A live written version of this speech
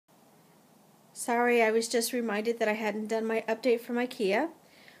Sorry, I was just reminded that I hadn't done my update from Ikea.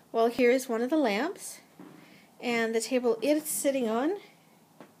 Well, here is one of the lamps, and the table it's sitting on,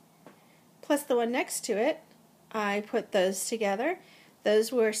 plus the one next to it. I put those together.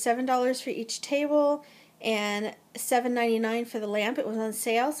 Those were $7 for each table and $7.99 for the lamp. It was on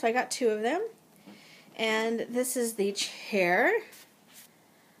sale, so I got two of them. And this is the chair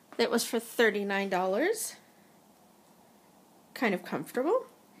that was for $39. Kind of comfortable.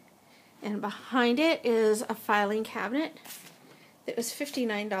 And behind it is a filing cabinet that was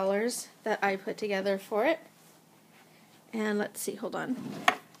 $59 that I put together for it. And let's see, hold on.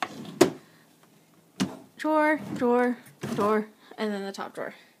 Drawer, drawer, drawer, and then the top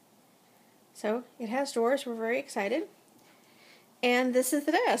drawer. So it has drawers, we're very excited. And this is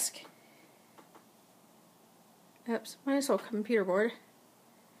the desk. Oops, nice little computer board.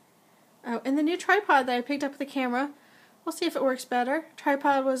 Oh, and the new tripod that I picked up with the camera. We'll see if it works better.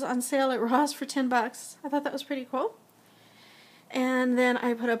 Tripod was on sale at Ross for $10. I thought that was pretty cool. And then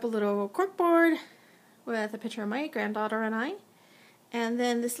I put up a little corkboard with a picture of my granddaughter and I. And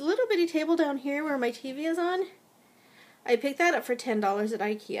then this little bitty table down here where my TV is on, I picked that up for $10 at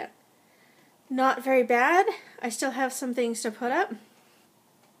Ikea. Not very bad. I still have some things to put up.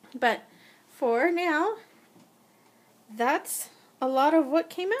 But for now, that's a lot of what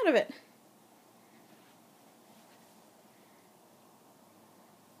came out of it.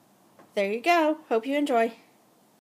 There you go. Hope you enjoy.